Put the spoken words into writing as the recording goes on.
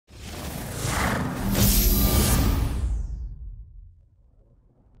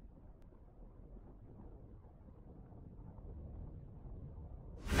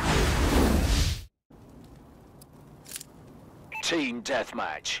Team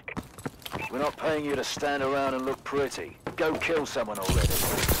deathmatch. We're not paying you to stand around and look pretty. Go kill someone already.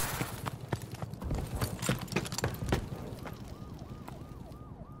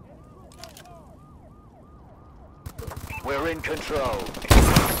 We're in control.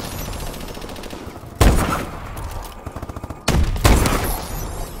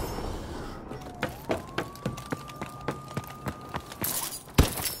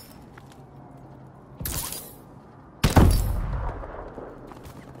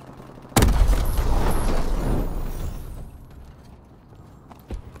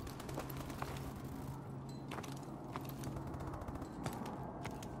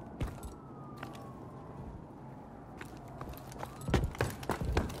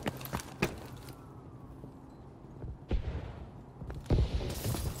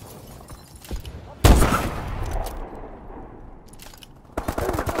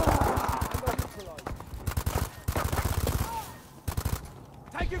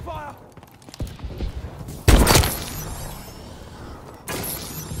 Taking fire!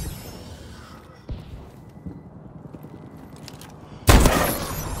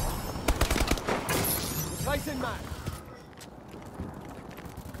 Replacing mag.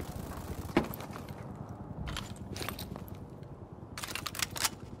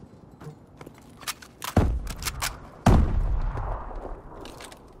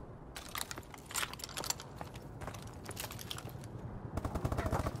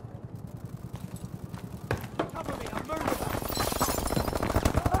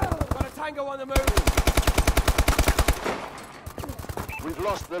 Tango on the move! We've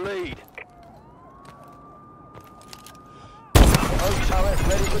lost the lead. Home turret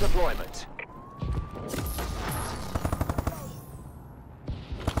ready for deployment.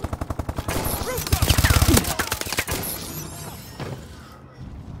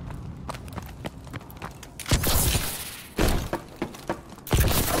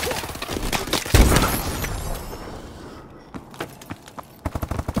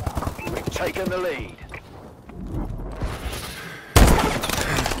 Taken the lead.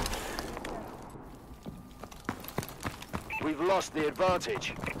 We've lost the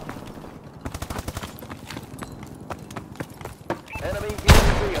advantage. Enemy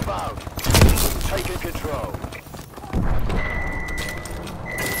UAV above. Taken control.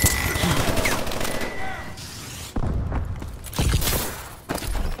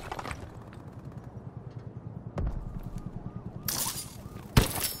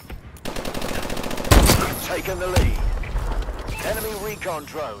 Taken the lead. Enemy recon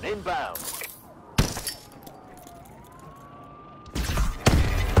drone inbound.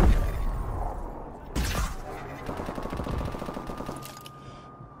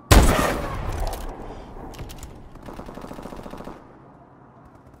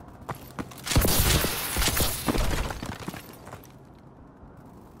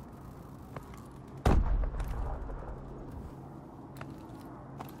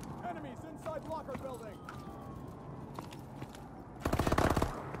 Enemies inside blocker building!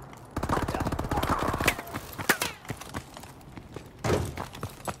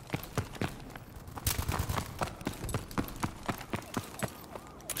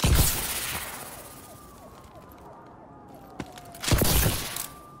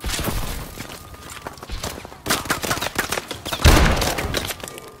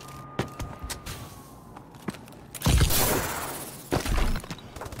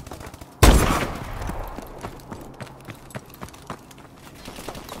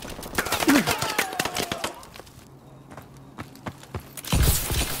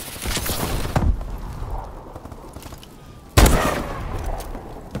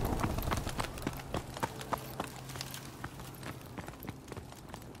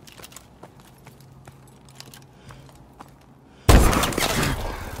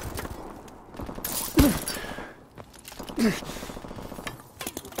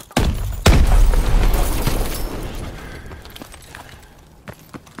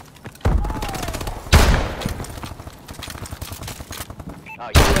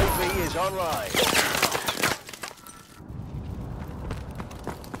 Our UAV is online.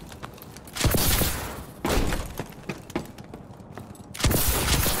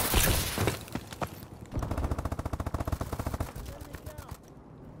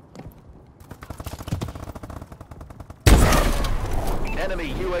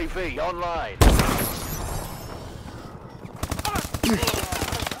 Enemy UAV online.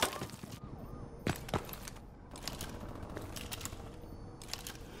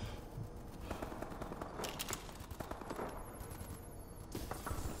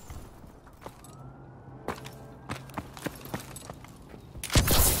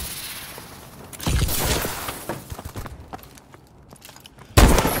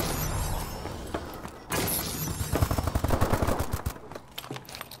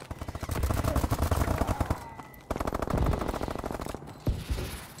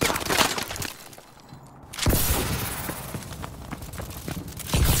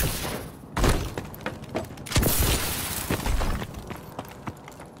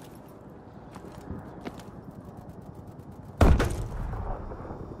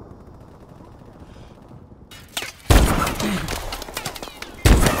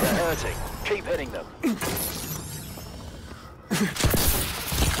 hurting. Keep hitting them.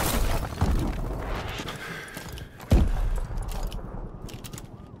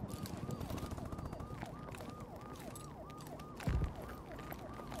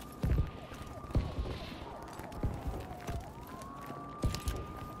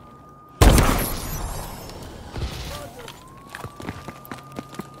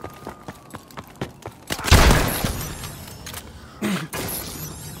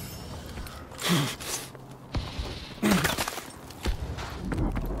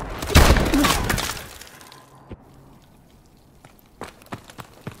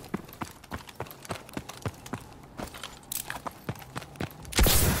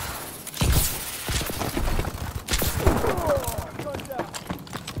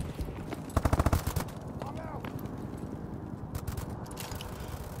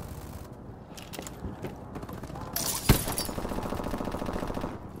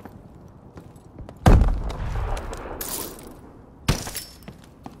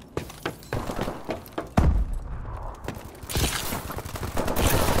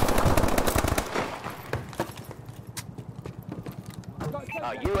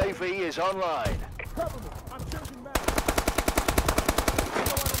 Our UAV is online. Cover me. I'm changing mag.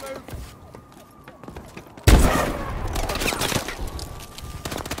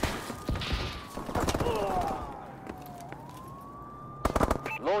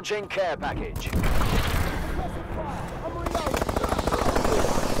 Launching care package. I'm reloading.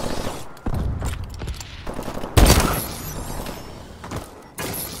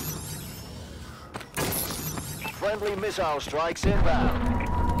 Friendly missile strikes inbound.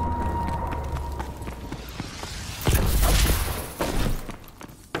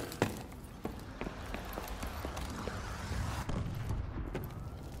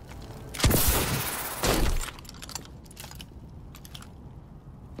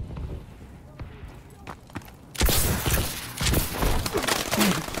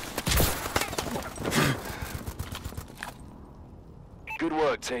 Good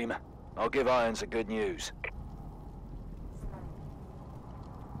work, team. I'll give Irons the good news.